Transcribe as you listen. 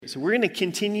So we're going to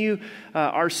continue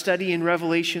our study in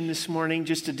Revelation this morning.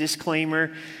 Just a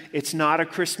disclaimer, it's not a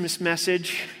Christmas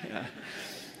message,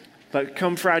 but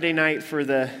come Friday night for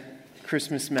the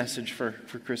Christmas message for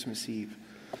Christmas Eve.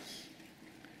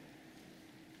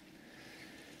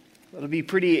 It'll be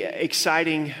pretty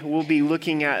exciting. We'll be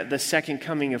looking at the second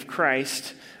coming of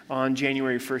Christ on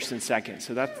January 1st and 2nd.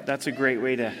 So that's a great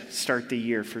way to start the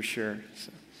year for sure.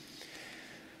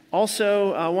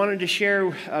 Also, I wanted to share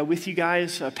with you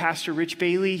guys Pastor Rich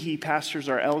Bailey. He pastors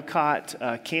our Ellicott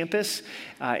campus,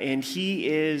 and he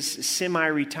is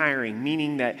semi-retiring,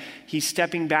 meaning that he's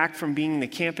stepping back from being the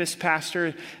campus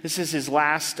pastor. This is his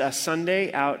last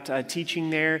Sunday out teaching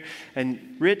there.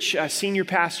 And Rich senior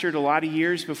pastored a lot of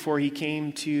years before he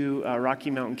came to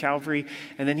Rocky Mountain Calvary,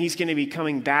 and then he's going to be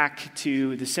coming back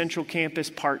to the Central Campus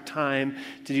part-time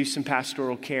to do some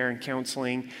pastoral care and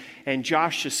counseling. And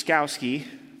Josh Jaskowski,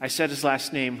 I said his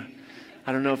last name.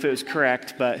 I don't know if it was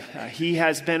correct, but he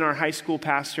has been our high school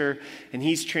pastor, and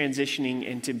he's transitioning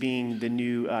into being the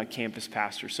new campus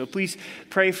pastor. So please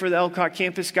pray for the Ellicott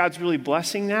campus. God's really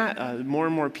blessing that. More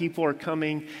and more people are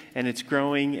coming, and it's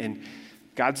growing, and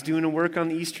God's doing a work on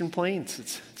the Eastern Plains.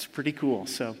 It's pretty cool.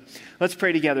 So let's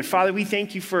pray together. Father, we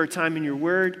thank you for our time in your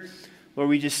word. Lord,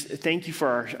 we just thank you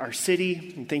for our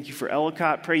city, and thank you for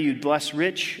Ellicott. Pray you'd bless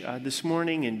Rich this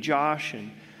morning, and Josh,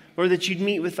 and Lord, that you'd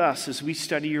meet with us as we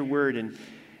study your word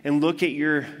and look at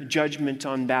your judgment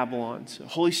on Babylon. So,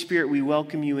 Holy Spirit, we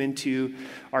welcome you into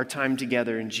our time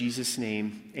together. In Jesus'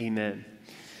 name, amen.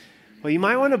 Well, you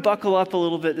might want to buckle up a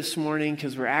little bit this morning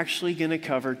because we're actually going to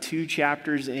cover 2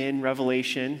 chapters in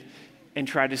Revelation and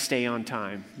try to stay on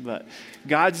time. But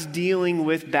God's dealing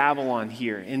with Babylon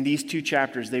here in these 2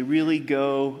 chapters. They really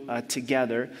go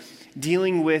together.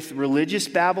 Dealing with religious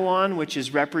Babylon, which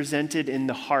is represented in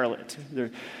the harlot.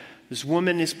 This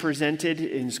woman is presented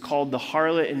and is called the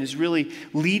harlot and is really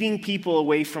leading people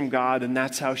away from God, and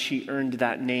that's how she earned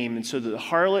that name. And so the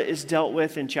harlot is dealt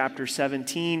with in chapter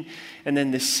 17, and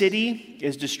then the city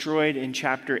is destroyed in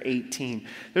chapter 18.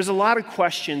 There's a lot of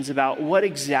questions about what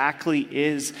exactly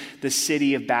is the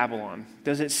city of Babylon.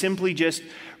 Does it simply just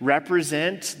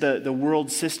represent the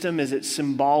world system? Is it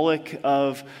symbolic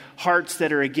of hearts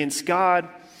that are against God?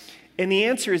 And the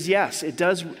answer is yes, it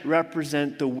does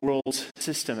represent the world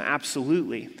system,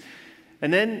 absolutely.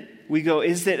 And then we go,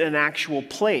 is it an actual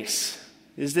place?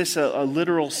 Is this a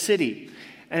literal city?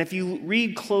 And if you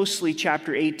read closely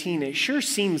chapter 18, it sure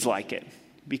seems like it.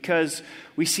 Because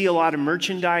we see a lot of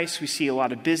merchandise, we see a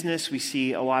lot of business, we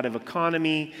see a lot of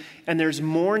economy, and there's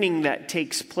mourning that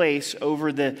takes place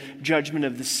over the judgment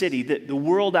of the city, that the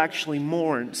world actually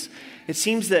mourns. It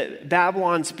seems that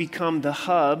Babylon's become the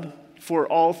hub for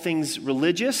all things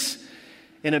religious,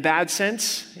 in a bad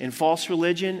sense, in false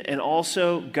religion, and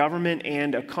also government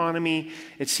and economy.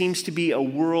 It seems to be a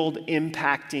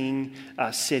world-impacting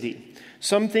city.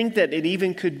 Some think that it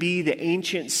even could be the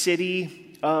ancient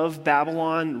city of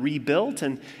Babylon rebuilt,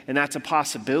 and that's a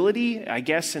possibility, I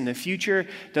guess, in the future.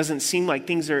 Doesn't seem like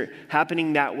things are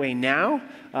happening that way now,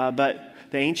 but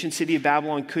the ancient city of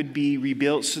Babylon could be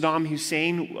rebuilt. Saddam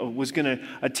Hussein was going to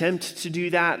attempt to do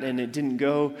that, and it didn't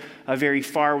go very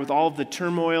far. With all of the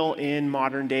turmoil in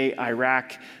modern-day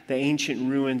Iraq, the ancient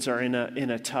ruins are in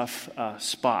a tough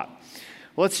spot.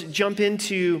 Well, let's jump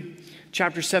into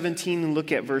chapter 17 and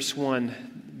look at verse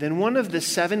 1. Then one of the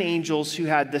 7 angels who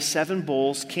had the 7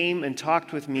 bowls came and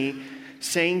talked with me,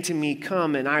 saying to me,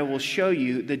 "Come, and I will show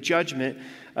you the judgment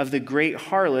of the great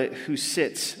harlot who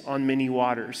sits on many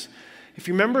waters." If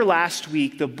you remember last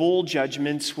week, the bowl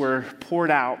judgments were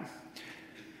poured out,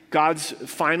 God's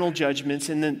final judgments,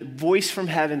 and the voice from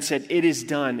heaven said, "It is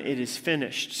done, it is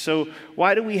finished." So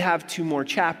why do we have 2 more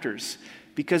chapters?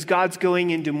 Because God's going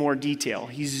into more detail.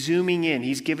 He's zooming in.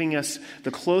 He's giving us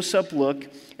the close-up look.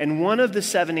 And one of the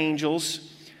 7 angels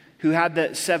who had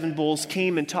the 7 bowls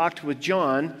came and talked with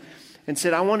John and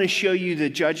said, "I want to show you the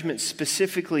judgment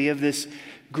specifically of this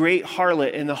great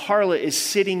harlot." And the harlot is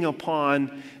sitting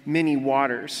upon many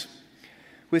waters,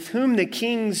 with whom the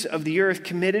kings of the earth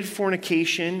committed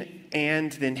fornication,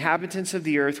 and the inhabitants of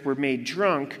the earth were made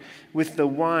drunk with the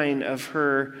wine of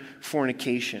her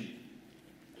fornication.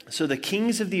 So the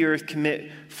kings of the earth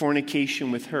commit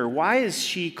fornication with her. Why is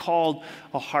she called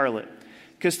a harlot?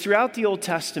 Because throughout the Old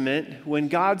Testament, when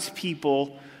God's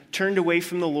people turned away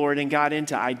from the Lord and got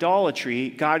into idolatry,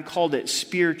 God called it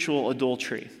spiritual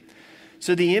adultery.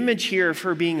 So the image here of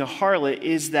her being a harlot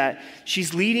is that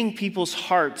she's leading people's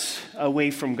hearts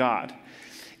away from God.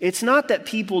 It's not that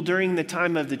people during the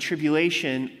time of the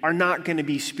tribulation are not going to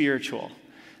be spiritual.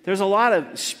 There's a lot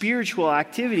of spiritual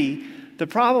activity. The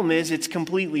problem is it's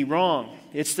completely wrong.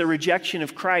 It's the rejection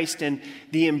of Christ and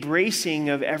the embracing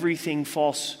of everything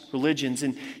false religions.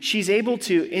 And she's able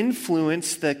to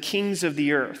influence the kings of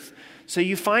the earth. So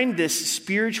you find this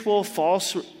spiritual,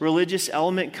 false religious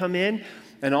element come in,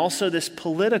 and also this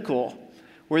political,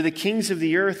 where the kings of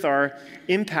the earth are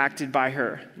impacted by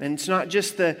her. And it's not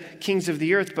just the kings of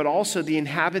the earth, but also the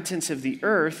inhabitants of the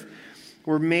earth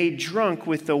were made drunk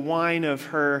with the wine of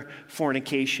her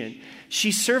fornication.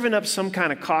 She's serving up some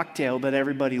kind of cocktail that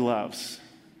everybody loves.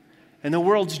 And the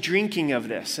world's drinking of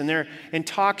this, and they're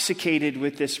intoxicated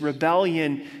with this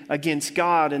rebellion against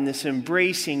God and this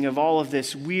embracing of all of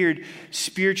this weird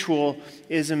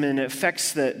spiritualism, and it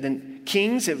affects the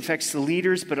kings, it affects the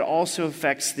leaders, but it also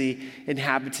affects the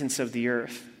inhabitants of the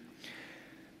earth.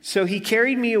 So he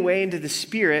carried me away into the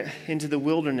spirit, into the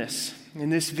wilderness.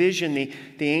 In this vision,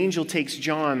 the angel takes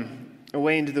John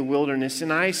away into the wilderness,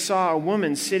 and I saw a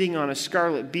woman sitting on a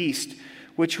scarlet beast,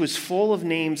 which was full of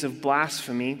names of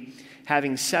blasphemy,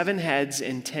 having 7 heads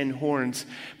and 10 horns.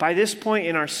 By this point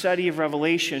in our study of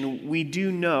Revelation, we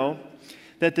do know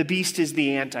that the beast is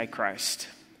the Antichrist.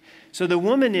 So the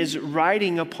woman is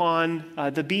riding upon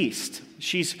the beast.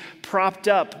 She's propped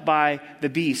up by the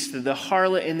beast. The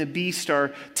harlot and the beast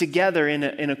are together in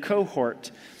a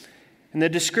cohort. And the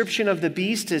description of the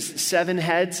beast is 7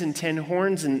 heads and 10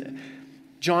 horns, and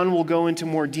John will go into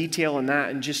more detail on that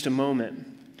in just a moment.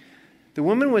 The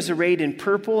woman was arrayed in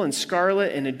purple and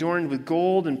scarlet and adorned with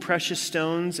gold and precious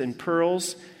stones and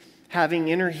pearls, having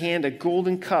in her hand a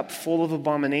golden cup full of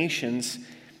abominations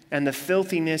and the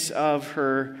filthiness of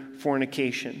her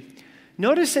fornication.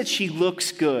 Notice that she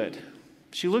looks good.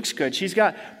 She looks good. She's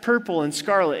got purple and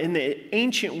scarlet. In the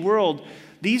ancient world,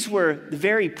 these were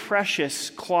very precious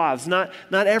cloths. Not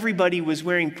everybody was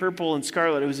wearing purple and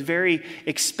scarlet. It was very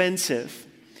expensive.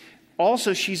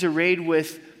 Also, she's arrayed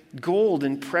with gold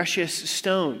and precious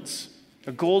stones,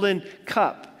 a golden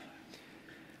cup.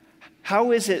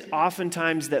 How is it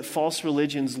oftentimes that false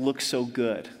religions look so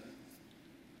good?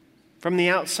 From the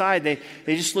outside, they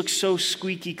just look so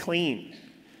squeaky clean.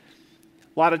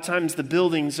 A lot of times the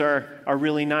buildings are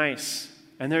really nice,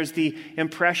 and there's the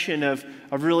impression of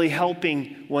really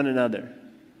helping one another.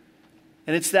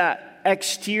 And it's that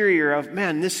exterior of,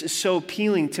 man, this is so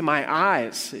appealing to my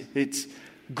eyes. It's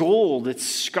gold, it's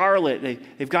scarlet.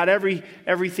 They've got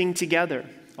everything together.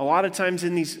 A lot of times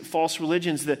in these false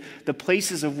religions, the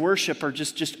places of worship are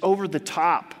just over the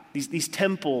top, these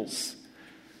temples.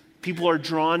 People are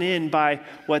drawn in by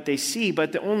what they see,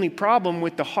 but the only problem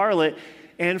with the harlot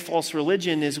and false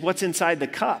religion is what's inside the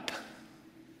cup.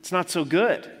 It's not so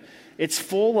good. It's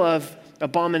full of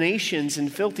abominations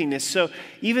and filthiness. So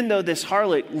even though this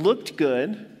harlot looked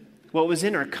good, what was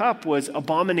in her cup was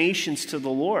abominations to the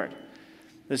Lord.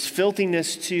 This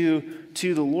filthiness to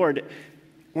the Lord.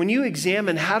 When you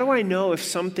examine, how do I know if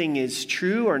something is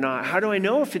true or not? How do I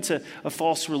know if it's a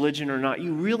false religion or not?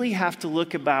 You really have to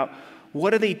look about,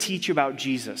 what do they teach about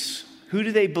Jesus? Who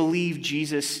do they believe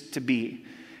Jesus to be?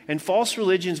 And false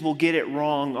religions will get it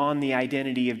wrong on the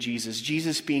identity of Jesus.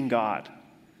 Jesus being God.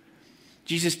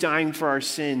 Jesus dying for our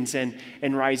sins and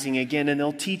rising again. And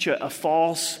they'll teach a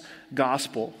false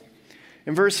gospel.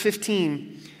 In verse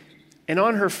 15, and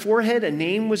on her forehead a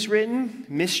name was written,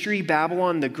 Mystery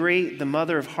Babylon the Great, the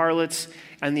mother of harlots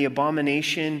and the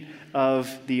abomination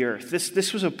of the earth.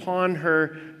 This was upon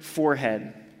her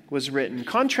forehead, was written.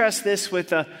 Contrast this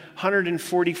with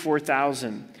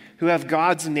 144,000 who have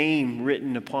God's name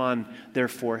written upon their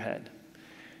forehead.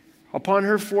 Upon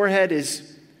her forehead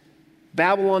is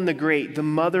Babylon the Great, the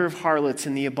mother of harlots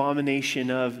and the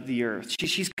abomination of the earth.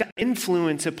 She's got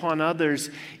influence upon others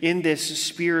in this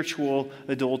spiritual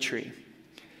adultery.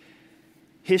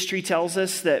 History tells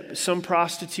us that some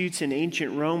prostitutes in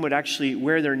ancient Rome would actually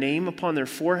wear their name upon their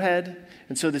forehead.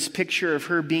 And so this picture of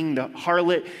her being the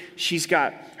harlot, she's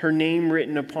got her name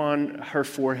written upon her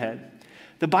forehead.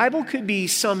 The Bible could be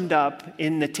summed up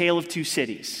in the tale of 2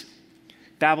 cities,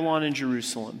 Babylon and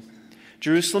Jerusalem.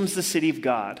 Jerusalem's the city of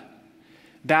God.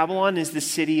 Babylon is the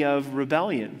city of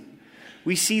rebellion.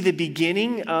 We see the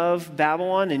beginning of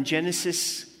Babylon in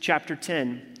Genesis chapter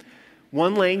 10.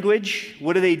 One language,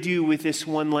 what do they do with this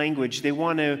one language? They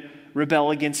want to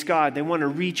rebel against God. They want to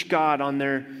reach God on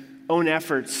their own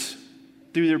efforts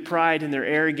through their pride and their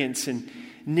arrogance. And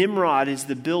Nimrod is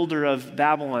the builder of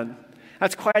Babylon.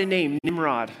 That's quite a name,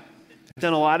 Nimrod. I've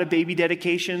done a lot of baby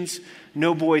dedications.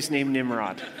 No boys named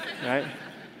Nimrod, right?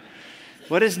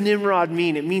 What does Nimrod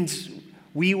mean? It means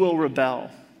we will rebel.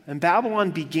 And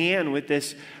Babylon began with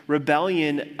this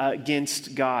rebellion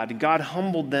against God. God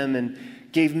humbled them and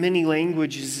gave many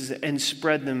languages and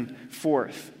spread them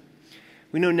forth.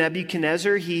 We know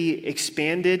Nebuchadnezzar, he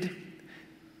expanded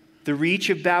the reach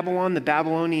of Babylon, the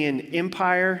Babylonian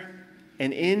Empire,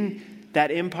 and in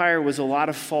that empire was a lot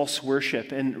of false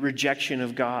worship and rejection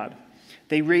of God.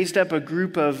 They raised up a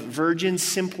group of virgins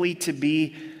simply to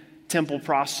be temple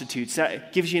prostitutes.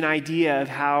 That gives you an idea of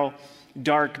how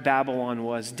dark Babylon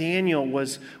was. Daniel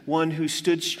was one who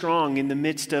stood strong in the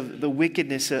midst of the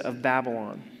wickedness of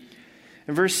Babylon.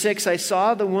 In verse 6, I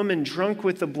saw the woman drunk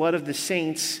with the blood of the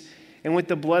saints and with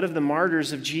the blood of the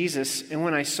martyrs of Jesus. And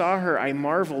when I saw her, I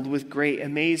marveled with great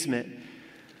amazement.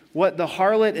 What the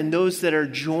harlot and those that are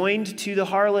joined to the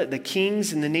harlot, the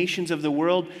kings and the nations of the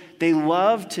world, they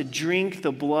love to drink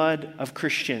the blood of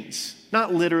Christians.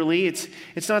 Not literally.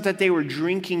 It's not that they were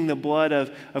drinking the blood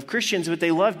of Christians, but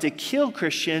they loved to kill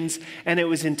Christians, and it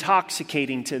was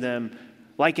intoxicating to them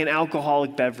like an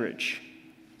alcoholic beverage.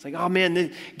 It's like, oh man,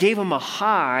 they gave them a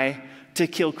high to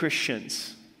kill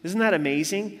Christians. Isn't that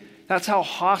amazing? That's how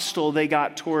hostile they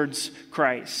got towards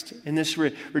Christ. And this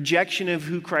rejection of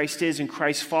who Christ is and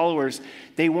Christ's followers,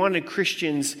 they wanted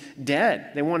Christians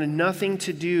dead. They wanted nothing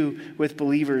to do with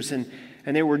believers, and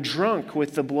they were drunk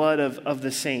with the blood of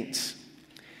the saints.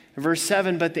 In verse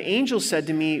 7, but the angel said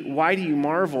to me, why do you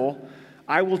marvel?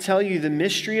 I will tell you the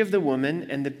mystery of the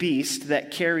woman and the beast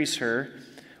that carries her,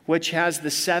 which has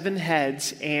the 7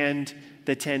 heads and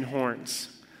the 10 horns.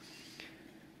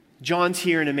 John's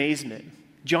here in amazement.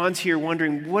 John's here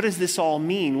wondering, what does this all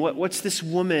mean? What's this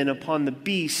woman upon the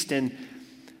beast and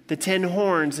the 10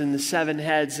 horns and the 7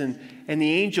 heads? And the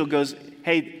angel goes,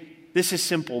 hey, this is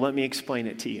simple. Let me explain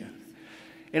it to you.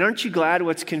 And aren't you glad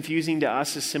what's confusing to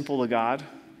us is simple to God?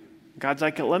 God's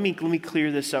like, let me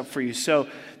clear this up for you. So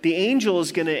the angel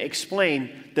is going to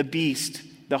explain the beast,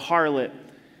 the harlot,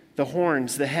 the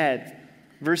horns, the head.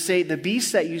 Verse 8, the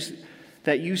beast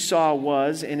that you saw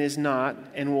was and is not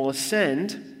and will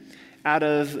ascend out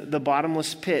of the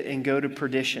bottomless pit and go to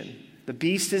perdition. The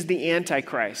beast is the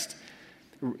Antichrist.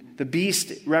 The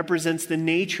beast represents the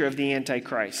nature of the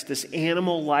Antichrist, this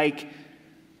animal-like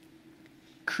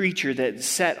creature that's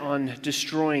set on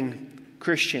destroying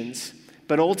Christians.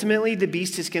 But ultimately, the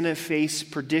beast is going to face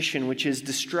perdition, which is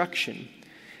destruction.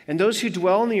 And those who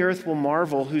dwell on the earth will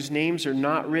marvel, whose names are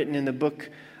not written in the book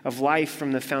of life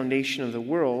from the foundation of the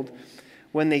world,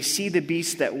 when they see the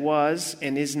beast that was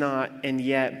and is not and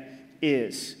yet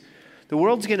is. The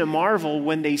world's going to marvel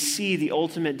when they see the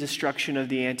ultimate destruction of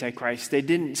the Antichrist. They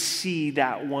didn't see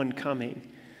that one coming.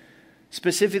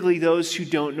 Specifically, those who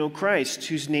don't know Christ,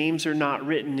 whose names are not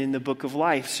written in the book of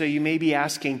life. So you may be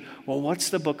asking, well, what's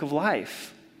the book of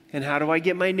life? And how do I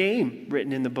get my name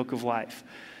written in the book of life?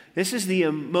 This is the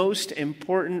most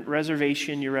important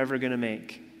reservation you're ever going to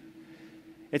make.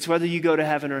 It's whether you go to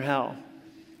heaven or hell.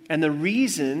 And the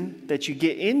reason that you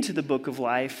get into the book of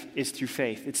life is through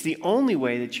faith. It's the only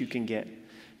way that you can get.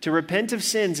 To repent of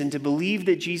sins and to believe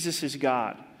that Jesus is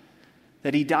God,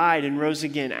 that he died and rose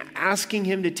again, asking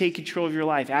him to take control of your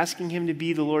life, asking him to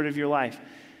be the Lord of your life,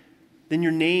 then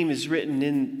your name is written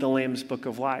in the Lamb's book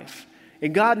of life.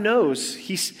 And God knows,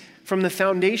 from the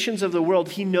foundations of the world,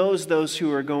 he knows those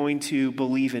who are going to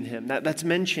believe in him. That's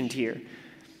mentioned here.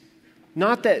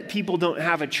 Not that people don't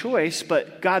have a choice,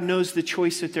 but God knows the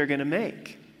choice that they're going to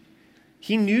make.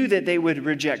 He knew that they would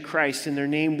reject Christ and their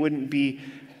name wouldn't be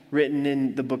written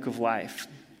in the book of life.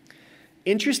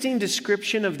 Interesting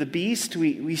description of the beast.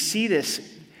 We see this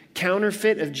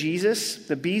counterfeit of Jesus.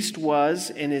 The beast was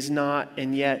and is not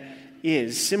and yet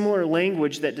is. Similar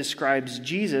language that describes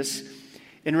Jesus.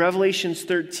 In Revelations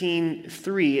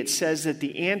 13:3, it says that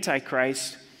the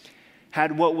Antichrist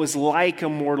had what was like a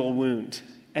mortal wound.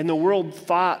 And the world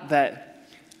thought that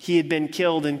he had been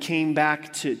killed and came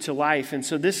back to life. And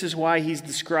so this is why he's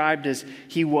described as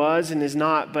he was and is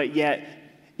not, but yet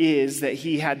is, that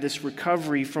he had this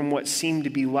recovery from what seemed to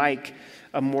be like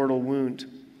a mortal wound.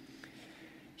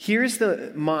 Here's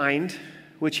the mind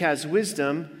which has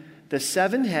wisdom. The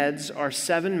 7 heads are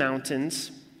 7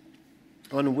 mountains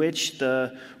on which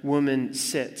the woman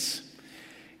sits.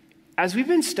 As we've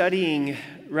been studying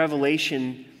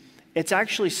Revelation, it's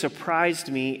actually surprised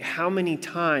me how many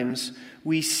times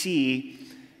we see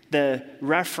the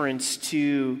reference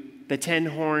to the 10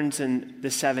 horns and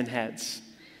the 7 heads.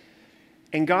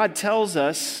 And God tells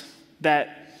us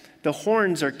that the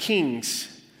horns are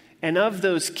kings. And of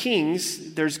those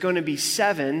kings, there's going to be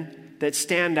 7 that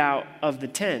stand out of the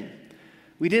 10.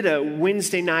 We did a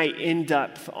Wednesday night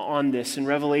in-depth on this in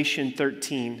Revelation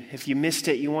 13. If you missed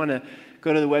it, you want to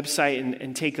go to the website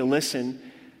and take a listen.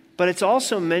 But it's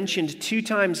also mentioned 2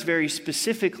 times very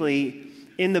specifically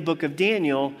in the book of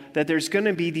Daniel that there's going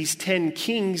to be these 10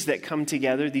 kings that come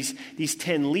together, these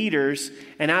 10 leaders,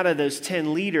 and out of those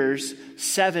 10 leaders,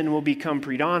 7 will become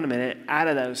predominant. Out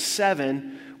of those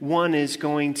 7 one is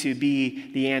going to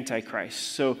be the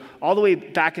Antichrist. So all the way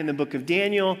back in the book of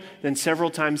Daniel, then several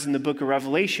times in the book of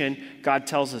Revelation, God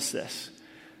tells us this.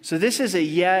 So this is a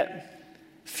yet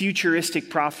futuristic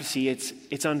prophecy.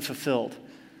 It's unfulfilled.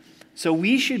 So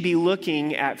we should be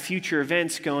looking at future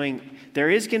events going, there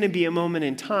is going to be a moment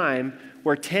in time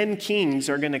where 10 kings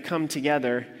are going to come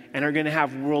together and are going to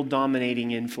have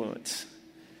world-dominating influence.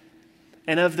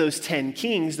 And of those 10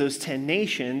 kings, those 10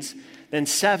 nations, then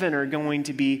 7 are going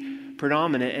to be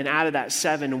predominant. And out of that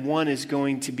 7, 1 is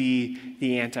going to be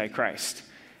the Antichrist.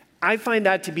 I find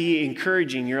that to be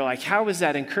encouraging. You're like, how is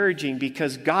that encouraging?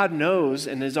 Because God knows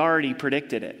and has already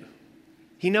predicted it.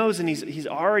 He knows, and he's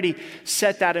already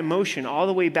set that in motion. All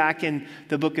the way back in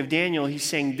the book of Daniel, he's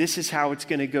saying this is how it's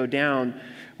going to go down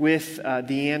with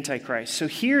the Antichrist. So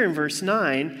here in verse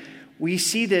 9, we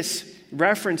see this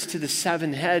reference to the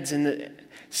 7 heads, and the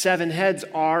 7 heads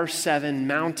are 7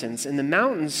 mountains. And the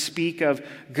mountains speak of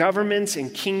governments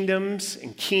and kingdoms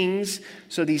and kings.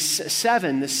 So these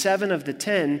 7, the 7 of the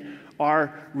 10,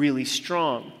 are really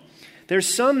strong.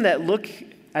 There's some that look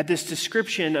at this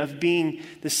description of being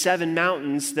the 7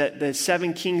 mountains, that the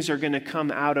 7 kings are going to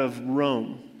come out of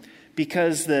Rome,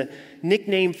 because the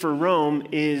nickname for Rome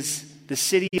is the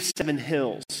city of 7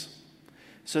 hills.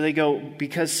 So they go,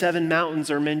 because 7 mountains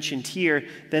are mentioned here,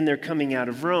 then they're coming out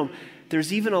of Rome.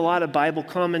 There's even a lot of Bible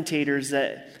commentators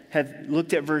that have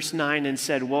looked at verse 9 and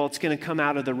said, well, it's going to come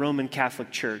out of the Roman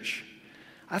Catholic Church.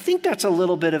 I think that's a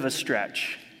little bit of a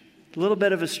stretch. A little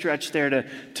bit of a stretch there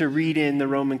to read in the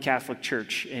Roman Catholic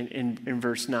Church in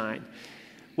verse 9.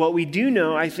 What we do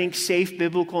know, I think safe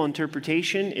biblical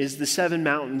interpretation, is the 7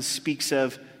 mountains speaks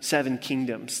of 7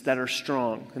 kingdoms that are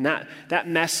strong. And that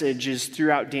message is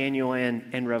throughout Daniel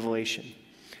and Revelation.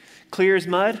 Clear as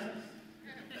mud?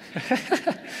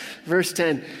 Verse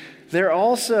 10, there are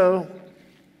also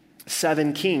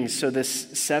 7 kings. So the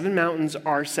 7 mountains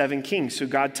are 7 kings. So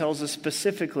God tells us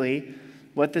specifically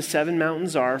what the 7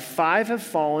 mountains are. 5 have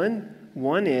fallen,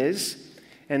 1 is,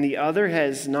 and the other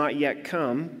has not yet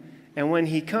come. And when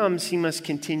he comes, he must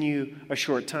continue a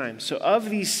short time. So of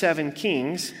these 7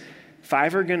 kings,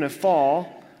 5 are going to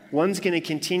fall, 1's going to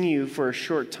continue for a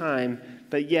short time,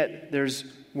 but yet there's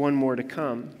 1 more to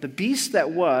come. The beast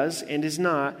that was and is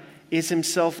not is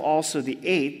himself also the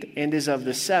 8th, and is of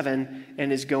the 7,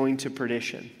 and is going to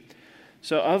perdition.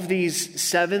 So of these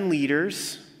 7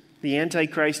 leaders, the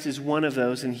Antichrist is one of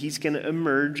those, and he's going to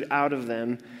emerge out of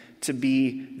them to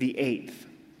be the 8th.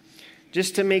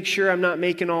 Just to make sure I'm not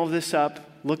making all of this up,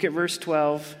 look at verse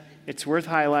 12. It's worth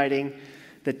highlighting.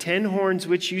 The 10 horns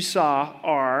which you saw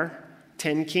are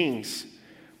 10 kings,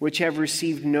 which have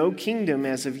received no kingdom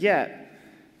as of yet,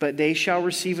 but they shall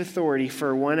receive authority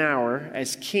for 1 hour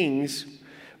as kings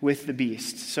with the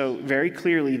beast. So very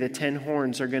clearly, the 10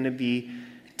 horns are going to be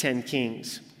 10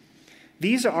 kings.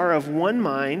 These are of one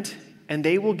mind, and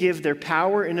they will give their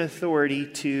power and authority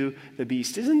to the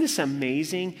beast. Isn't this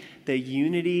amazing, the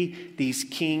unity these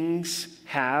kings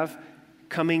have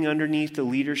coming underneath the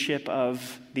leadership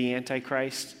of the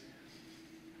Antichrist?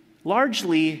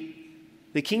 Largely,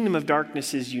 the kingdom of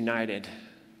darkness is united.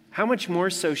 How much more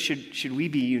so should we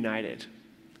be united?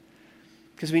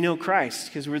 Because we know Christ,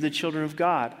 because we're the children of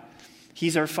God.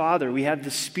 He's our Father. We have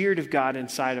the Spirit of God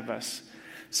inside of us.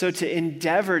 So to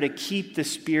endeavor to keep the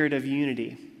spirit of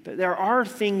unity. But there are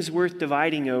things worth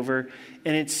dividing over,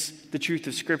 and it's the truth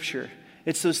of Scripture.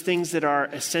 It's those things that are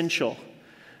essential.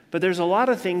 But there's a lot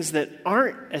of things that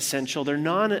aren't essential. They're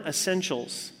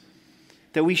non-essentials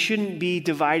that we shouldn't be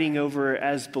dividing over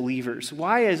as believers.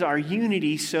 Why is our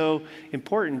unity so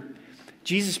important?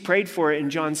 Jesus prayed for it in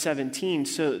John 17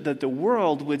 so that the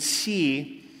world would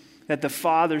see that the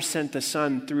Father sent the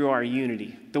Son through our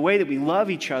unity. The way that we love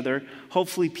each other,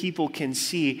 hopefully people can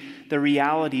see the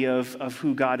reality of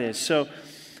who God is. So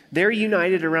they're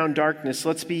united around darkness.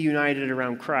 Let's be united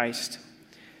around Christ.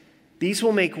 These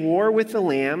will make war with the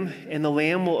Lamb, and the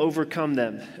Lamb will overcome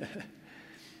them.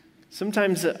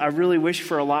 Sometimes I really wish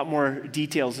for a lot more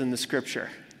details in the Scripture.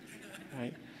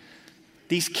 Right?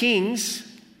 These kings,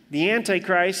 the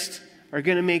Antichrist, are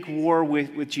going to make war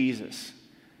with Jesus.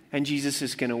 And Jesus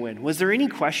is going to win. Was there any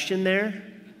question there?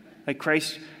 Like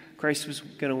Christ was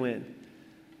going to win.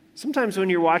 Sometimes when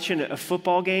you're watching a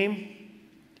football game,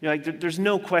 you're like, there's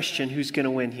no question who's going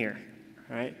to win here.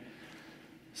 Right?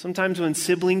 Sometimes when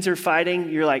siblings are fighting,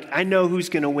 you're like, I know who's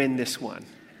going to win this one.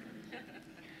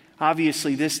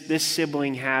 Obviously, this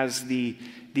sibling has the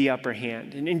upper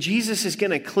hand. And Jesus is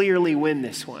going to clearly win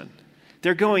this one.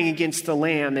 They're going against the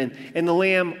Lamb, and the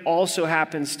Lamb also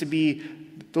happens to be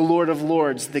the Lord of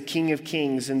Lords, the King of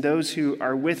Kings, and those who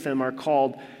are with him are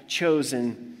called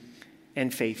chosen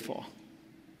and faithful.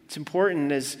 It's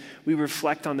important as we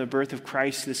reflect on the birth of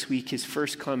Christ this week, his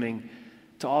first coming,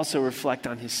 to also reflect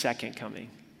on his second coming.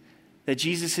 That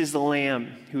Jesus is the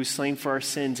Lamb who was slain for our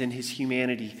sins in his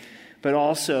humanity, but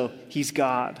also he's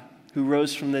God who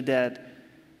rose from the dead,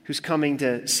 who's coming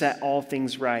to set all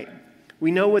things right.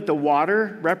 We know what the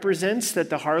water represents that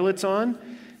the harlot's on.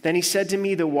 Then he said to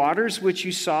me, the waters which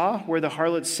you saw where the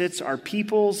harlot sits are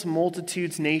peoples,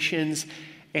 multitudes, nations,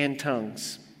 and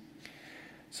tongues.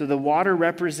 So the water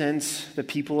represents the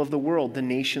people of the world, the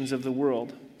nations of the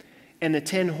world. And the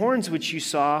 10 horns which you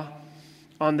saw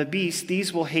on the beast,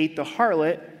 these will hate the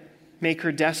harlot, make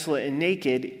her desolate and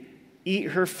naked,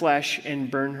 eat her flesh,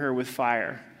 and burn her with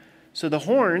fire. So the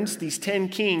horns, these 10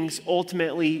 kings,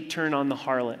 ultimately turn on the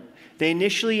harlot. They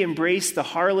initially embrace the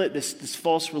harlot, this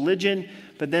false religion,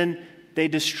 but then they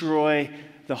destroy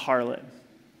the harlot.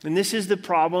 And this is the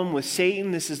problem with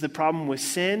Satan. This is the problem with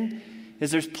sin, is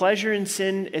there's pleasure in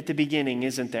sin at the beginning,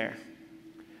 isn't there?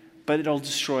 But it'll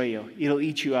destroy you. It'll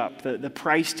eat you up. The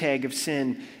price tag of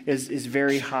sin is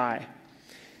very high.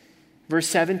 Verse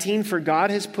 17, for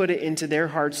God has put it into their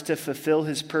hearts to fulfill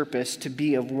his purpose, to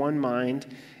be of one mind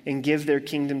and give their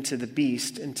kingdom to the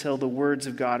beast until the words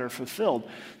of God are fulfilled.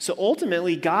 So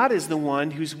ultimately, God is the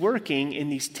one who's working in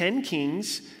these 10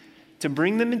 kings to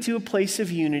bring them into a place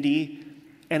of unity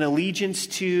and allegiance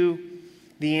to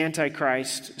the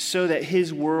Antichrist so that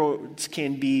his words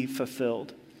can be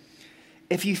fulfilled.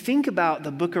 If you think about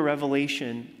the book of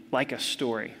Revelation like a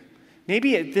story,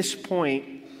 maybe at this point,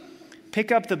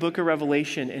 pick up the book of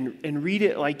Revelation and read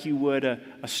it like you would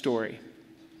a story.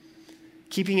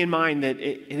 Keeping in mind that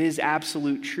it is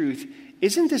absolute truth.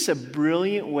 Isn't this a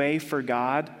brilliant way for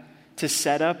God to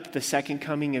set up the second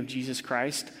coming of Jesus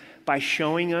Christ by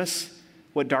showing us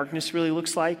what darkness really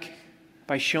looks like,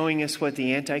 by showing us what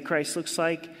the Antichrist looks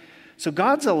like? So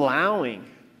God's allowing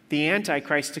the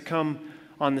Antichrist to come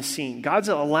on the scene. God's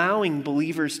allowing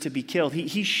believers to be killed.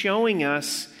 He's showing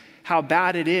us how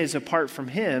bad it is apart from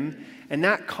him, and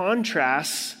that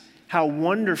contrasts how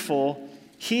wonderful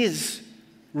his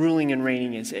ruling and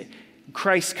reigning is.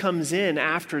 Christ comes in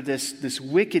after this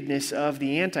wickedness of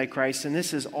the Antichrist, and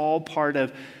this is all part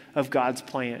of God's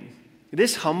plan.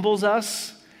 This humbles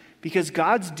us because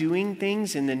God's doing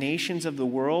things in the nations of the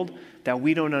world that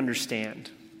we don't understand.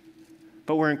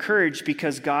 But we're encouraged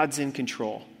because God's in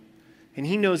control. And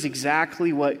he knows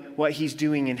exactly what he's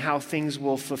doing and how things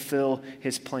will fulfill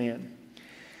his plan.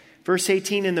 Verse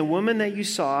 18, and the woman that you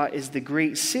saw is the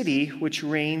great city which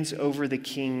reigns over the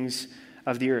kings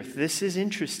of the earth. This is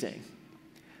interesting.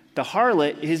 The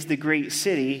harlot is the great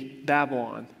city,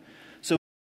 Babylon. So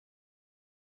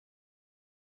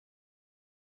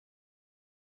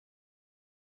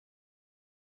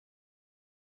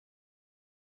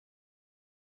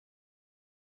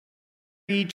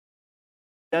it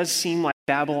does seem like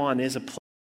Babylon is a place.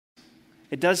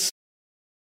 It does seem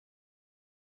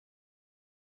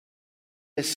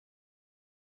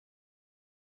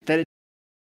that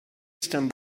it's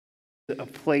a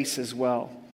place as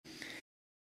well.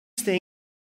 Things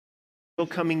still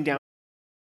coming down,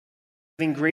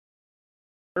 having great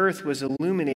earth was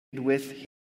illuminated with.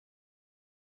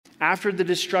 After the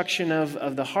destruction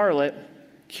of the harlot,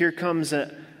 here comes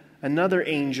another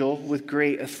angel with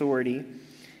great authority.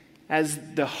 As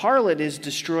the harlot is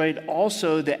destroyed,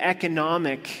 also the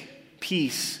economic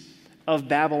piece of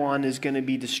Babylon is going to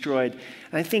be destroyed.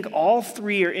 And I think all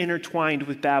three are intertwined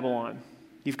with Babylon.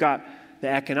 You've got the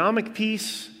economic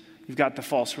piece, you've got the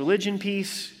false religion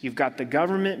piece, you've got the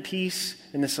government piece,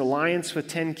 and this alliance with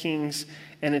 10 kings,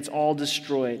 and it's all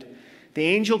destroyed. The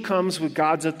angel comes with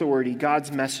God's authority,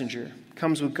 God's messenger,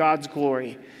 comes with God's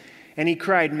glory. And he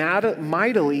cried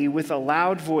mightily with a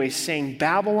loud voice, saying,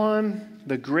 Babylon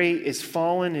the great is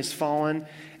fallen,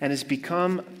 and has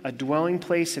become a dwelling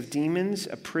place of demons,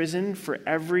 a prison for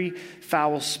every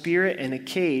foul spirit, and a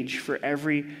cage for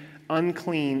every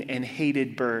unclean and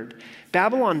hated bird.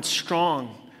 Babylon's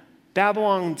strong.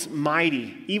 Babylon's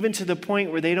mighty, even to the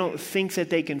point where they don't think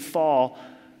that they can fall.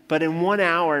 But in 1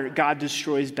 hour, God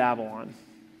destroys Babylon.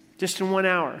 Just in 1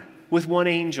 hour, with one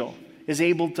angel, is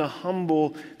able to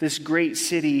humble this great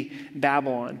city,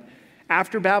 Babylon.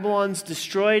 After Babylon's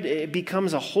destroyed, it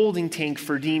becomes a holding tank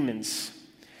for demons.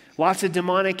 Lots of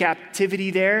demonic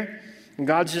activity there. And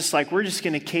God's just like, we're just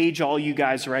going to cage all you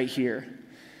guys right here.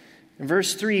 In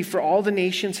verse 3, for all the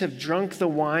nations have drunk the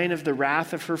wine of the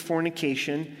wrath of her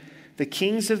fornication. The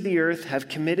kings of the earth have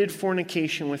committed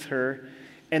fornication with her,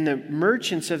 and the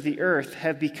merchants of the earth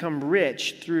have become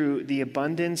rich through the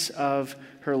abundance of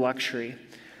her luxury.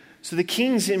 So the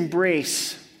kings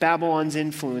embrace Babylon's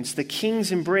influence. The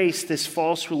kings embrace this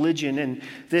false religion and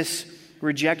this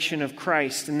rejection of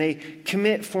Christ, and they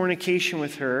commit fornication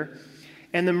with her.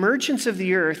 And the merchants of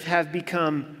the earth have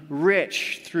become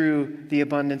rich through the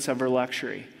abundance of her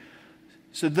luxury.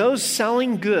 So those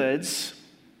selling goods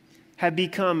have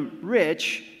become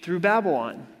rich through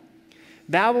Babylon.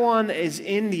 Babylon is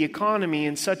in the economy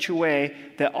in such a way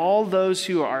that all those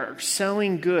who are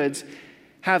selling goods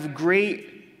have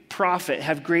great profit,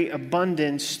 have great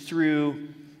abundance through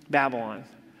Babylon.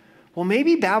 Well,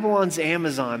 maybe Babylon's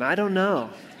Amazon. I don't know.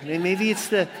 Maybe it's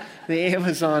the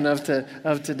Amazon of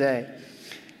today.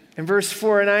 In verse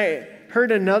 4, and I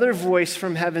heard another voice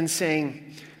from heaven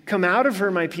saying, "Come out of her,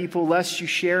 my people, lest you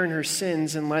share in her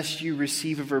sins, and lest you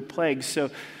receive of her plagues." So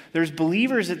there's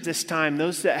believers at this time,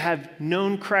 those that have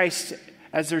known Christ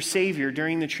as their Savior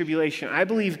during the tribulation. I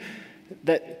believe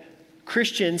that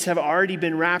Christians have already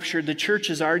been raptured. The church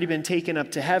has already been taken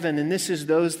up to heaven, and this is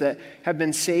those that have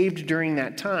been saved during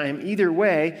that time. Either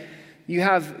way, you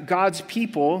have God's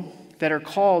people that are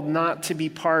called not to be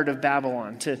part of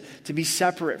Babylon, to be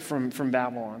separate from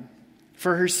Babylon.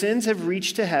 For her sins have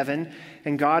reached to heaven,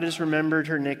 and God has remembered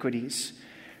her iniquities.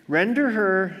 Render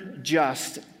her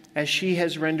just as she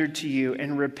has rendered to you,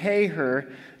 and repay her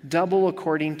double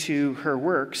according to her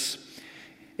works.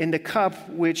 In the cup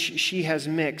which she has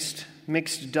mixed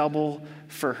double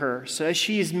for her. So as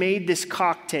she has made this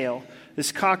cocktail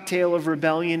of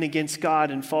rebellion against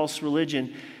God and false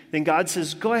religion, then God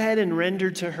says, go ahead and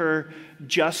render to her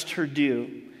just her due.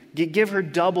 Give her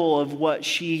double of what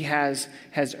she has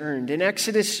earned. In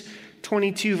Exodus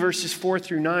 22, verses 4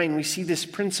 through 9, we see this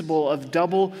principle of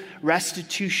double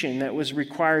restitution that was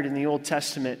required in the Old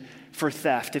Testament for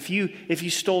theft. If you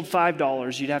stole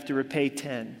 $5, you'd have to repay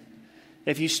 10.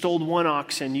 If you stole one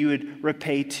oxen, you would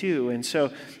repay 2. And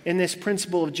so in this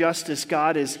principle of justice,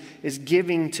 God is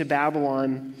giving to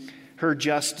Babylon her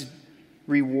just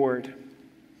reward.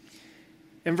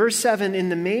 In verse 7, in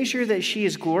the measure that she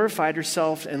has glorified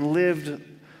herself and lived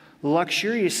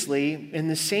luxuriously, in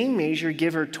the same measure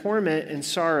give her torment and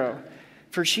sorrow.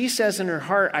 For she says in her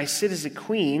heart, I sit as a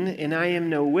queen, and I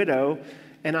am no widow,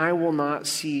 and I will not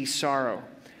see sorrow.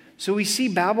 So we see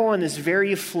Babylon is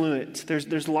very affluent.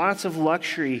 There's lots of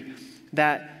luxury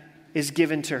that is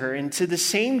given to her. And to the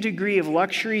same degree of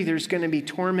luxury, there's going to be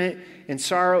torment and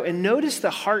sorrow. And notice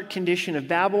the heart condition of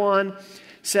Babylon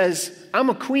says, I'm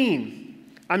a queen.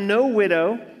 I'm no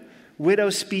widow. Widow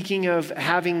speaking of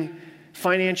having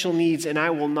financial needs, and I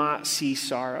will not see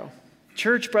sorrow.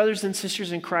 Church, brothers and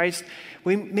sisters in Christ,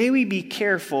 may we be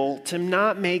careful to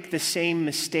not make the same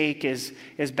mistake as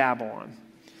Babylon.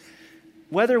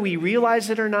 Whether we realize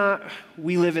it or not,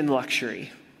 we live in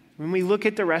luxury. When we look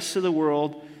at the rest of the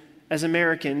world, as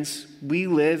Americans, we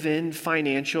live in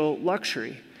financial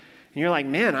luxury. And you're like,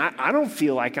 man, I don't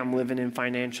feel like I'm living in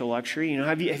financial luxury.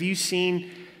 Have you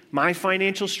seen my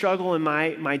financial struggle and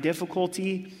my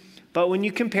difficulty? But when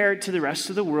you compare it to the rest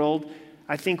of the world,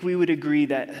 I think we would agree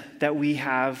that we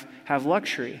have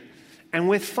luxury. And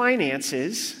with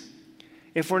finances,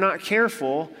 if we're not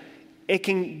careful, it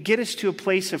can get us to a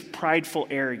place of prideful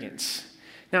arrogance.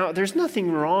 Now, there's nothing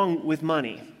wrong with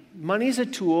money. Money is a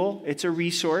tool. It's a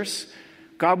resource.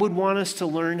 God would want us to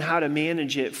learn how to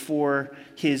manage it for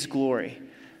His glory.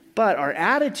 But our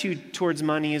attitude towards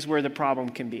money is where the problem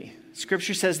can be.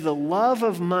 Scripture says the love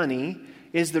of money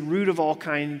is the root of all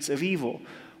kinds of evil.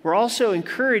 We're also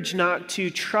encouraged not to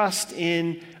trust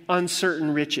in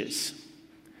uncertain riches.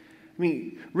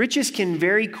 Riches can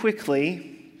very quickly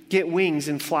get wings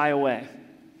and fly away.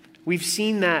 We've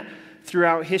seen that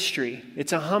throughout history.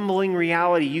 It's a humbling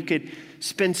reality. You could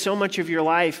spend so much of your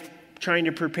life trying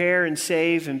to prepare and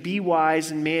save and be wise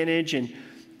and manage and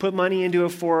put money into a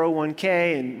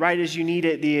 401k, and right as you need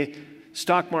it, the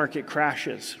stock market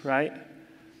crashes, right?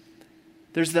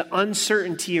 There's the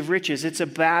uncertainty of riches. It's a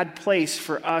bad place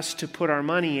for us to put our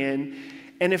money in.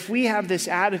 And if we have this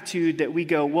attitude that we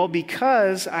go, well,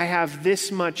 because I have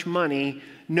this much money,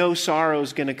 no sorrow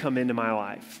is going to come into my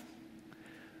life.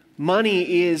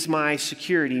 Money is my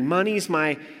security. Money is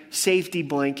my safety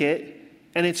blanket,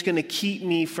 and it's going to keep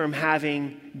me from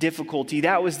having difficulty.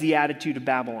 That was the attitude of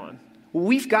Babylon. Well,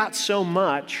 we've got so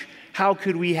much. How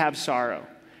could we have sorrow?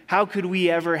 How could we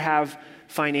ever have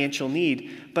financial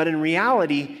need? But in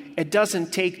reality, it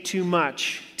doesn't take too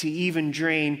much to even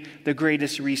drain the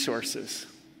greatest resources.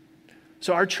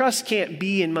 So our trust can't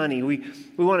be in money. We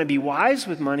want to be wise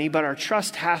with money, but our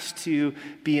trust has to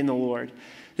be in the Lord.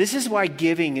 This is why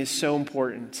giving is so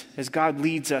important, as God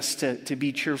leads us to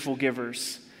be cheerful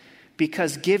givers,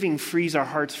 because giving frees our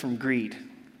hearts from greed.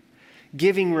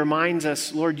 Giving reminds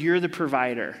us, Lord, you're the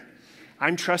provider.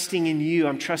 I'm trusting in you.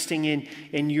 I'm trusting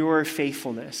in your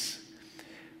faithfulness.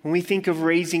 When we think of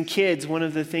raising kids, one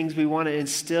of the things we want to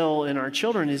instill in our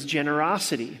children is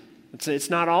generosity. It's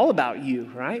not all about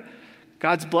you, right?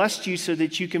 God's blessed you so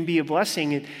that you can be a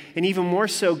blessing. And even more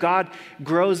so, God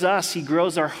grows us. He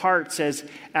grows our hearts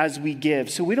as we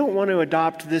give. So we don't want to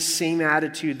adopt this same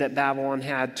attitude that Babylon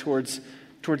had towards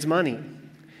money.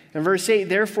 In verse 8,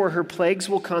 therefore her plagues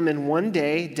will come in one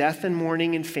day, death and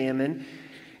mourning and famine,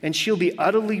 and she'll be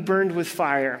utterly burned with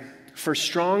fire, for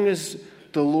strong is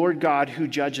the Lord God who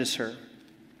judges her.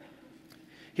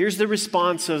 Here's the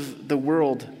response of the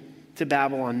world to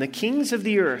Babylon. The kings of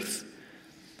the earth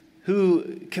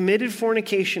who committed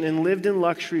fornication and lived in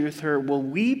luxury with her will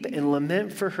weep and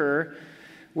lament for her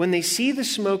when they see the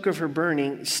smoke of her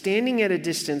burning, standing at a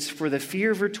distance for the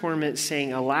fear of her torment,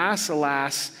 saying, alas,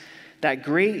 alas, that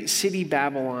great city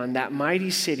Babylon, that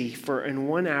mighty city, for in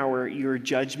 1 hour your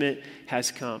judgment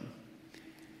has come.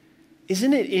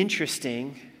 Isn't it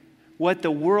interesting what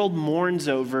the world mourns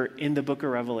over in the book of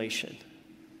Revelation,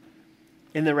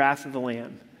 in the wrath of the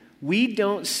Lamb? We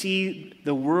don't see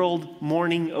the world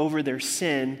mourning over their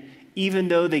sin, even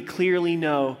though they clearly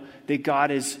know that God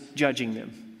is judging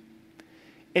them.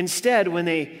 Instead, when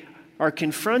they are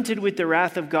confronted with the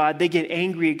wrath of God, they get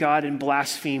angry at God and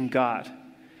blaspheme God.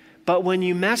 But when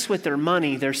you mess with their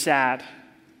money, they're sad.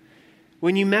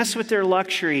 When you mess with their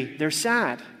luxury, they're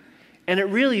sad. And it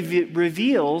really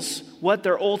reveals what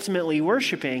they're ultimately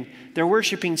worshiping. They're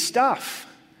worshiping stuff.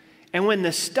 And when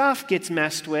the stuff gets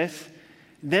messed with,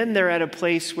 then they're at a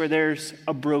place where there's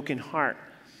a broken heart.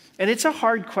 And it's a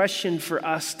hard question for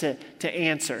us to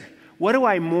answer. What do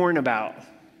I mourn about?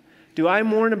 Do I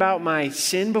mourn about my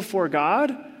sin before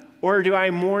God? Or do I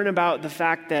mourn about the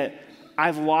fact that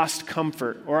I've lost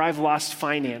comfort or I've lost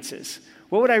finances?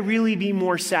 What would I really be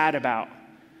more sad about?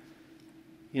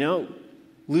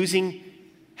 Losing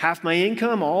half my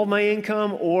income, all of my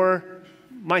income, or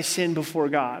my sin before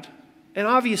God? And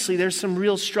obviously there's some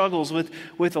real struggles with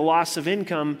the loss of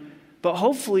income, but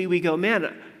hopefully we go,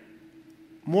 man,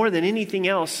 more than anything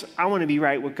else, I want to be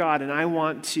right with God and I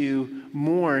want to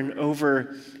mourn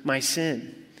over my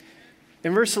sin.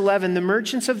 In verse 11, the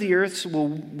merchants of the earth will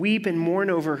weep and mourn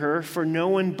over her, for no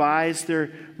one buys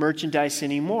their merchandise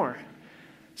anymore.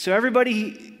 So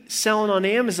everybody selling on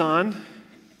Amazon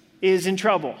is in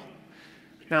trouble.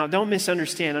 Now, don't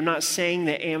misunderstand. I'm not saying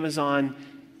that Amazon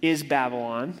is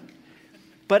Babylon,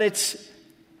 but it's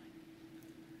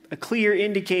a clear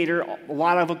indicator. A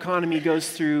lot of economy goes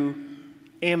through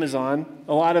Amazon.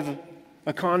 A lot of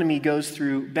economy goes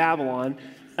through Babylon.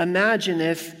 Imagine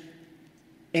if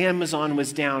Amazon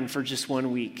was down for just 1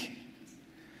 week.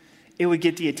 It would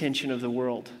get the attention of the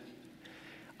world.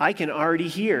 I can already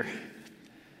hear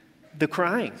the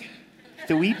crying,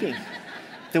 the weeping,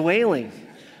 the wailing.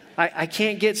 I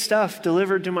can't get stuff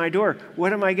delivered to my door.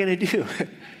 What am I going to do?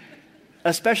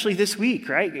 Especially this week,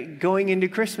 right? Going into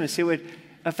Christmas, it would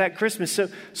affect Christmas.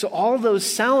 So all those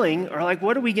selling are like,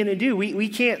 what are we going to do? We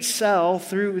can't sell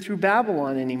through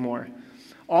Babylon anymore.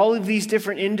 All of these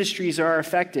different industries are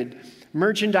affected.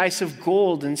 Merchandise of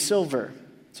gold and silver,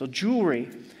 so jewelry,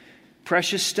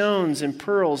 precious stones and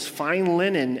pearls, fine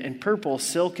linen and purple,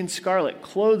 silk and scarlet,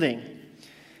 clothing,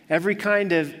 every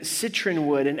kind of citron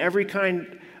wood and every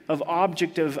kind of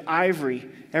object of ivory,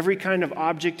 every kind of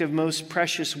object of most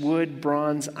precious wood,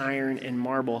 bronze, iron, and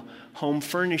marble, home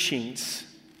furnishings.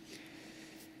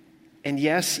 And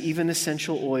yes, even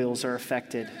essential oils are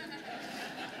affected.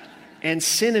 And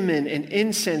cinnamon and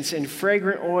incense and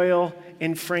fragrant oil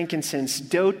and frankincense,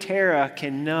 doTERRA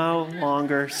can no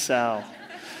longer sell.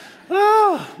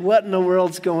 Oh, what in the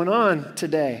world's going on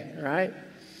today, right?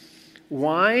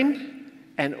 Wine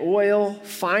and oil,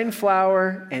 fine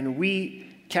flour and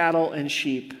wheat, cattle and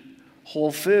sheep,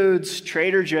 Whole Foods,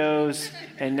 Trader Joe's,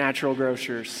 and natural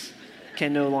grocers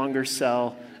can no longer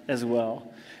sell as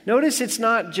well. Notice it's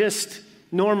not just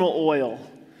normal oil.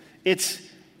 It's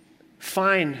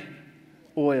fine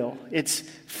oil. It's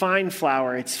fine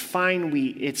flour. It's fine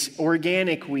wheat. It's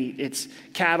organic wheat. It's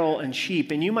cattle and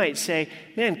sheep. And you might say,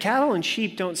 man, cattle and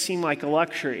sheep don't seem like a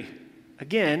luxury.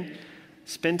 Again,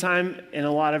 spend time in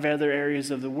a lot of other areas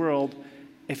of the world.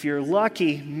 If you're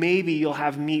lucky, maybe you'll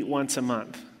have meat once a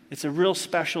month. It's a real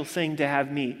special thing to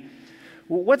have meat.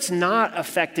 Well, what's not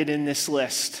affected in this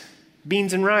list?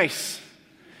 Beans and rice.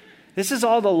 This is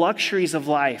all the luxuries of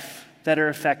life that are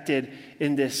affected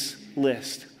in this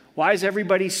list. Why is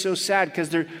everybody so sad? Because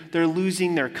they're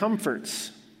losing their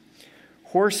comforts.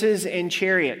 Horses and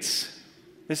chariots.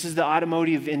 This is the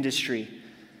automotive industry.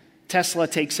 Tesla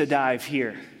takes a dive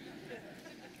here.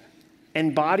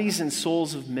 And bodies and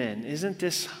souls of men. Isn't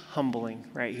this humbling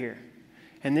right here?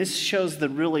 And this shows the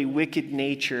really wicked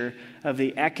nature of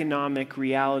the economic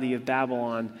reality of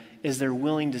Babylon is they're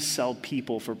willing to sell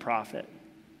people for profit.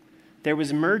 There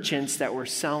was merchants that were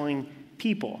selling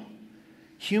people.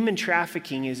 Human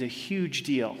trafficking is a huge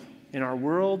deal. In our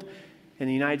world, in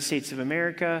the United States of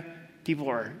America, people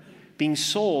are being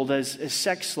sold as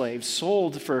sex slaves,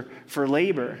 sold for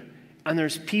labor. And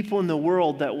there's people in the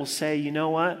world that will say, you know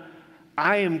what?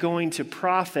 I am going to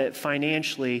profit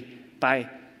financially by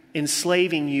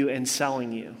enslaving you and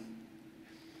selling you.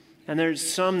 And there's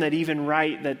some that even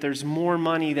write that there's more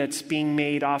money that's being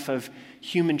made off of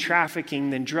human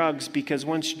trafficking than drugs, because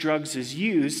once drugs is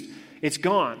used, it's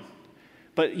gone.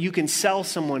 But you can sell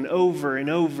someone over and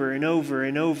over and over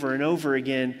and over and over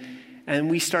again, and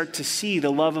we start to see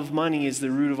the love of money is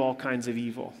the root of all kinds of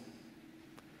evil.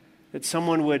 That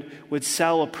someone would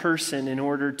sell a person in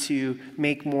order to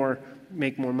make more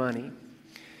money.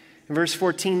 In verse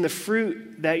 14, the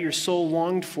fruit that your soul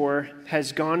longed for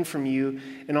has gone from you,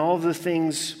 and all the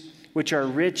things which are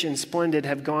rich and splendid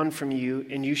have gone from you,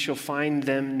 and you shall find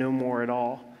them no more at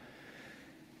all.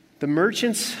 The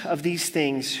merchants of these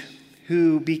things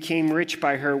who became rich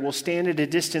by her will stand at a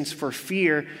distance for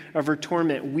fear of her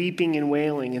torment, weeping and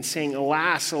wailing, and saying,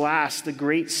 Alas, alas, the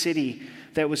great city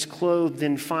that was clothed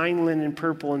in fine linen,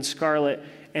 purple and scarlet,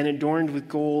 and adorned with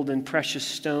gold and precious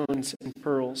stones and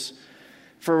pearls.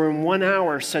 For in 1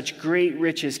 hour such great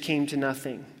riches came to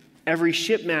nothing. Every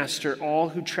shipmaster, all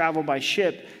who travel by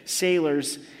ship,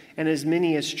 sailors, and as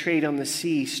many as trade on the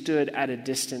sea, stood at a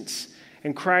distance,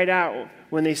 and cried out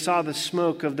when they saw the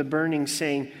smoke of the burning,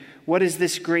 saying, What is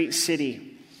this great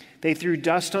city? They threw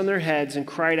dust on their heads and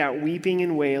cried out, weeping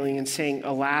and wailing, and saying,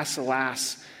 Alas,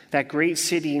 alas, that great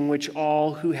city in which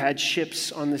all who had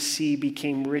ships on the sea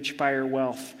became rich by her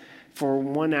wealth. For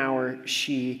 1 hour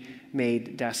she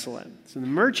made desolate. So the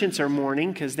merchants are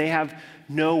mourning because they have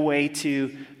no way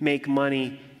to make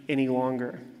money any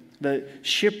longer. The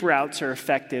ship routes are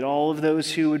affected, all of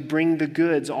those who would bring the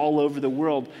goods all over the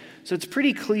world. So it's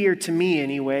pretty clear to me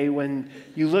anyway, when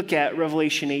you look at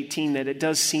Revelation 18, that it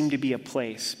does seem to be a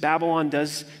place. Babylon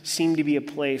does seem to be a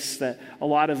place that a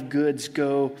lot of goods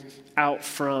go out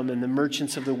from and the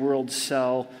merchants of the world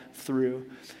sell through.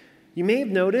 You may have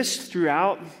noticed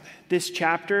throughout this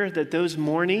chapter that those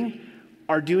mourning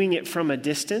are doing it from a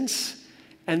distance,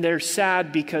 and they're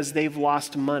sad because they've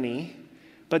lost money,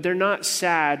 but they're not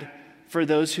sad for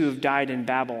those who have died in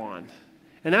Babylon.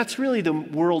 And that's really the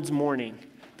world's mourning.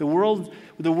 The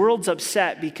world's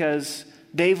upset because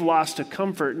they've lost a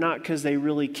comfort, not because they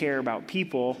really care about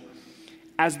people.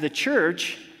 As the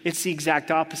church, it's the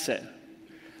exact opposite.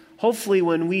 Hopefully,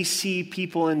 when we see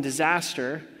people in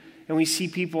disaster and we see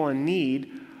people in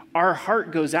need, our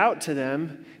heart goes out to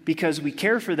them because we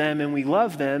care for them and we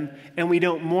love them, and we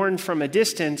don't mourn from a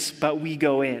distance, but we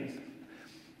go in.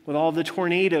 With all the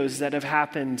tornadoes that have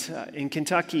happened in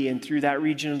Kentucky and through that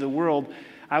region of the world,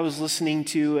 I was listening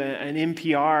to an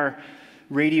NPR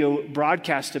radio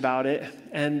broadcast about it,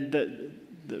 and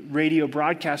the radio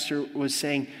broadcaster was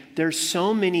saying, there's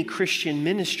so many Christian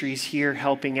ministries here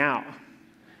helping out. And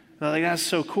I was like, that's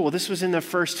so cool. This was in the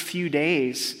first few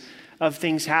days of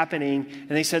things happening, and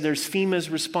they said there's FEMA's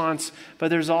response, but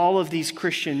there's all of these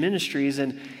Christian ministries,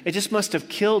 and it just must have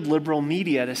killed liberal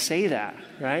media to say that,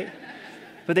 right?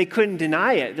 But they couldn't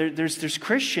deny it. There's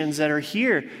Christians that are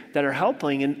here that are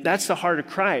helping, and that's the heart of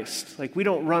Christ. Like, we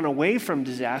don't run away from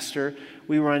disaster.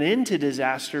 We run into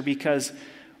disaster because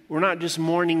we're not just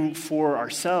mourning for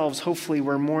ourselves. Hopefully,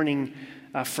 we're mourning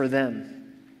for them.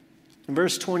 In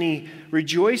verse 20,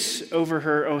 rejoice over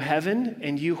her, O heaven,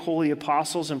 and you holy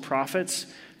apostles and prophets,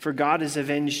 for God has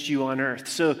avenged you on earth.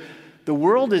 So the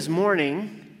world is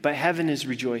mourning, but heaven is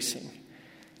rejoicing.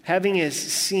 Heaven is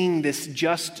seeing this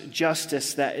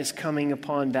justice that is coming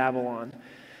upon Babylon.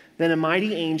 Then a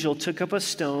mighty angel took up a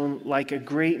stone like a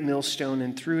great millstone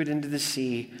and threw it into the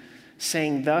sea,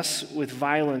 saying, Thus with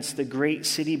violence the great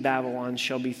city Babylon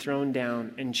shall be thrown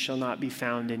down and shall not be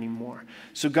found anymore.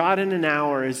 So God in an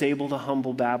hour is able to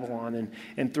humble Babylon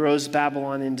and throws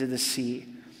Babylon into the sea.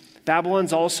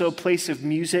 Babylon's also a place of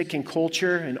music and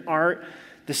culture and art.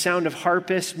 The sound of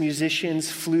harpists,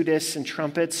 musicians, flutists, and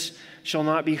trumpets shall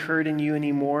not be heard in you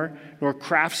anymore, nor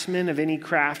craftsmen of any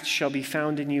craft shall be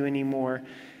found in you anymore,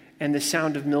 and the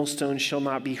sound of millstones shall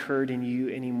not be heard in you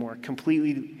anymore.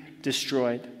 Completely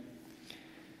destroyed.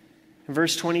 In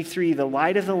verse 23, the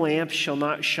light of the lamp shall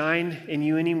not shine in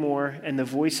you anymore, and the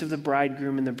voice of the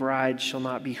bridegroom and the bride shall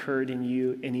not be heard in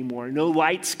you anymore. No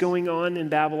lights going on in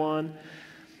Babylon.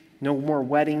 No more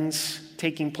weddings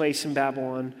taking place in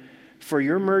Babylon. For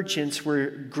your merchants were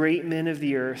great men of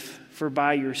the earth, for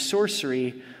by your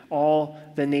sorcery all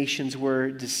the nations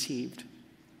were deceived.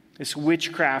 this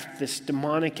witchcraft, this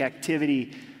demonic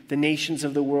activity. The nations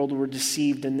of the world were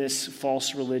deceived in this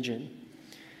false religion.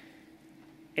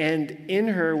 And in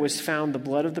her was found the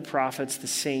blood of the prophets, the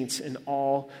saints, and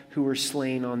all who were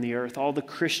slain on the earth, all the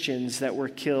Christians that were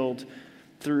killed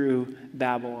through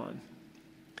Babylon.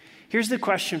 Here's the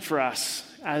question for us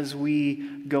as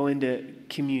we go into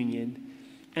communion,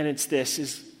 and it's this,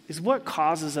 is what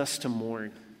causes us to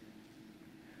mourn?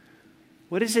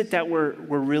 What is it that we're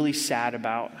really sad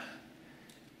about?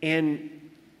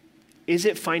 And is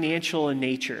it financial in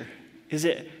nature? Is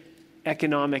it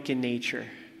economic in nature?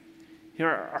 You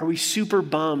know, are we super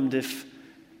bummed if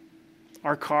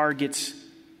our car gets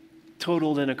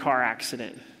totaled in a car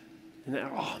accident? And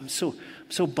I'm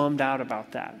so bummed out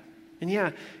about that. And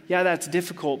yeah, that's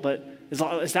difficult, but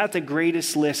is that the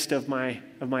greatest list of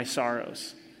my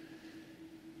sorrows?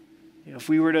 You know, if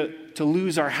we were to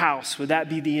lose our house, would that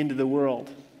be the end of the world?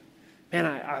 Man,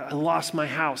 I lost my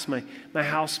house. My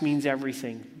house means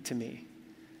everything to me.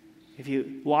 If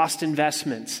you lost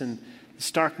investments and the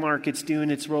stock market's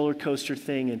doing its roller coaster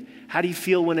thing, and how do you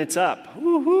feel when it's up?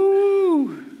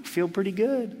 Woohoo! Feel pretty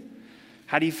good.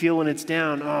 How do you feel when it's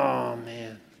down? Oh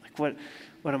man, like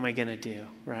what am I gonna do,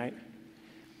 right?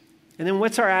 And then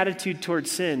what's our attitude towards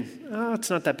sin? Oh,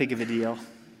 it's not that big of a deal.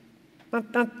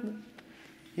 Not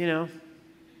you know,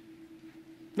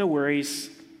 no worries.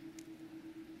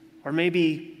 Or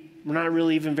maybe we're not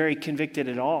really even very convicted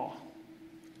at all.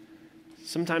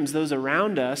 Sometimes those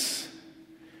around us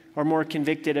are more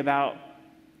convicted about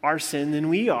our sin than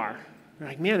we are. They're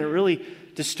like, man, it really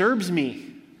disturbs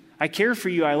me. I care for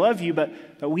you, I love you, but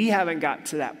we haven't got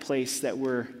to that place that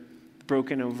we're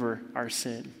broken over our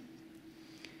sin.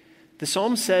 The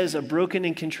Psalm says, a broken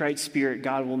and contrite spirit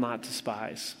God will not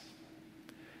despise.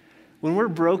 When we're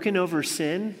broken over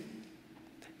sin,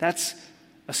 that's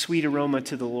a sweet aroma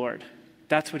to the Lord.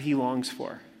 That's what he longs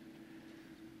for.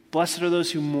 Blessed are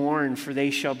those who mourn, for they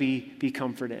shall be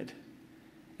comforted.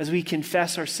 As we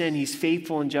confess our sin, he's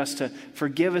faithful and just to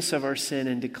forgive us of our sin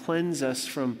and to cleanse us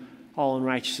from all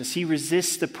unrighteousness. He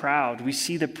resists the proud. We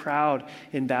see the proud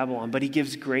in Babylon, but he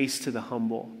gives grace to the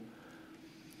humble.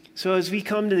 So as we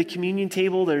come to the communion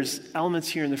table, there's elements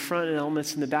here in the front and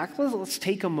elements in the back. Let's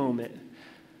take a moment.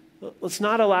 Let's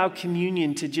not allow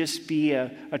communion to just be a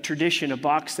tradition, a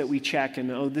box that we check and,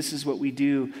 oh, this is what we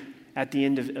do at the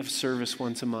end of service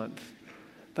once a month.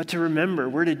 But to remember,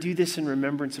 we're to do this in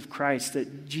remembrance of Christ,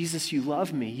 that Jesus, you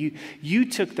love me. You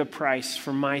took the price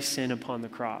for my sin upon the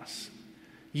cross.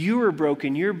 You were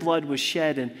broken, your blood was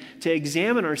shed, and to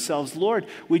examine ourselves, Lord,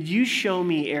 would you show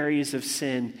me areas of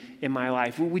sin in my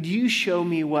life? Would you show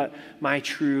me what my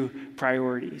true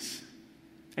priorities?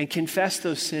 And confess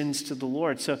those sins to the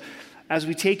Lord. So as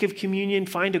we take of communion,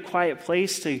 find a quiet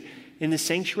place in the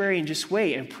sanctuary and just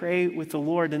wait and pray with the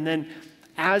Lord. And then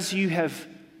as you have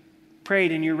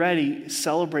prayed and you're ready,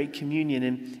 celebrate communion.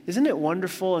 And isn't it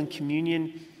wonderful in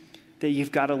communion that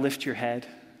you've got to lift your head?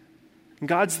 And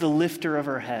God's the lifter of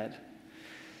our head.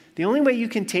 The only way you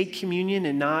can take communion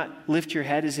and not lift your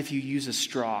head is if you use a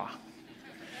straw.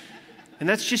 And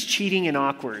that's just cheating and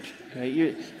awkward.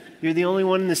 Right? You're the only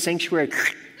one in the sanctuary,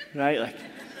 right? Like,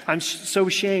 I'm so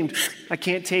ashamed. I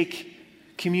can't take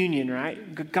communion,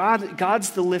 right?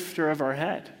 God's the lifter of our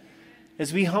head.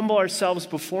 As we humble ourselves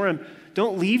before him,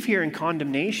 don't leave here in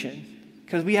condemnation,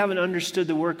 because we haven't understood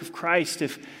the work of Christ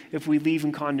if we leave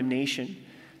in condemnation.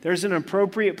 There's an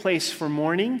appropriate place for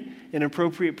mourning, an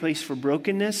appropriate place for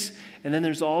brokenness, and then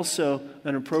there's also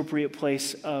an appropriate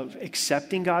place of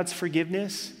accepting God's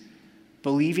forgiveness,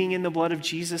 believing in the blood of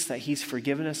Jesus that he's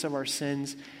forgiven us of our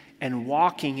sins, and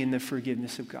walking in the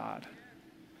forgiveness of God.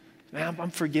 Man,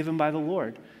 I'm forgiven by the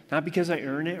Lord, not because I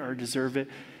earn it or deserve it,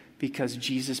 because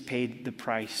Jesus paid the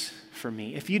price for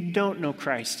me. If you don't know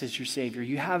Christ as your Savior,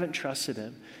 you haven't trusted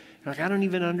him. You're like, I don't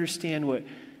even understand what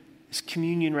this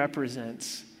communion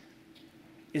represents.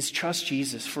 Is trust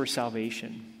Jesus for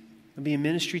salvation. There'll be a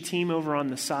ministry team over on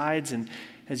the sides, and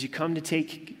as you come to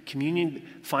take communion,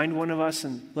 find one of us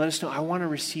and let us know, I want to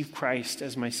receive Christ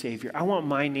as my Savior. I want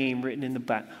my name written in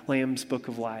the Lamb's Book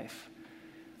of Life.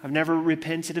 I've never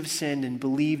repented of sin and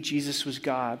believed Jesus was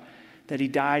God, that he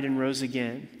died and rose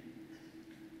again.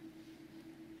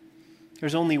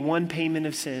 There's only one payment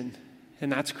of sin,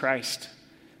 and that's Christ.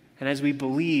 And as we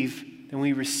believe, then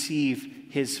we receive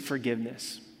his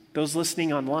forgiveness. Those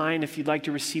listening online, if you'd like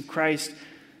to receive Christ,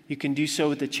 you can do so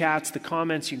with the chats, the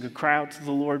comments. You can cry out to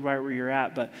the Lord right where you're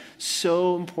at. But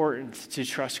so important to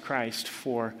trust Christ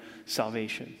for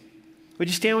salvation. Would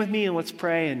you stand with me and let's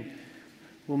pray, and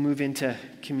we'll move into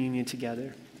communion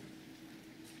together.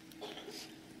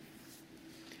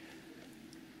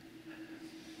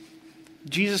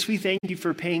 Jesus, we thank you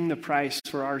for paying the price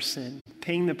for our sin,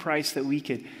 paying the price that we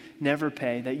could never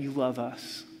pay, that you love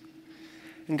us.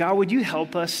 And God, would you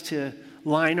help us to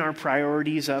line our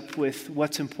priorities up with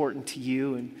what's important to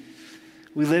you? And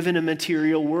we live in a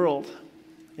material world,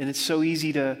 and it's so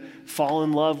easy to fall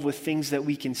in love with things that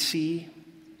we can see,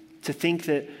 to think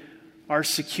that our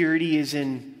security is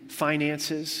in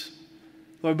finances.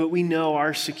 Lord, but we know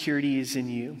our security is in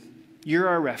you. You're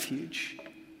our refuge.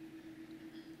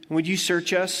 And would you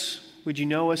search us? Would you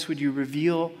know us? Would you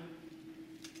reveal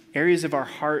areas of our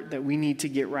heart that we need to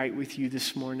get right with you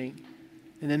this morning?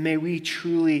 And then may we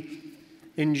truly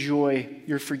enjoy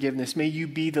your forgiveness. May you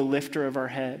be the lifter of our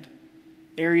head.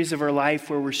 Areas of our life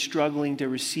where we're struggling to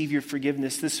receive your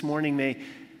forgiveness this morning, may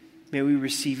we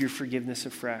receive your forgiveness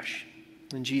afresh.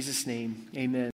 In Jesus' name, amen.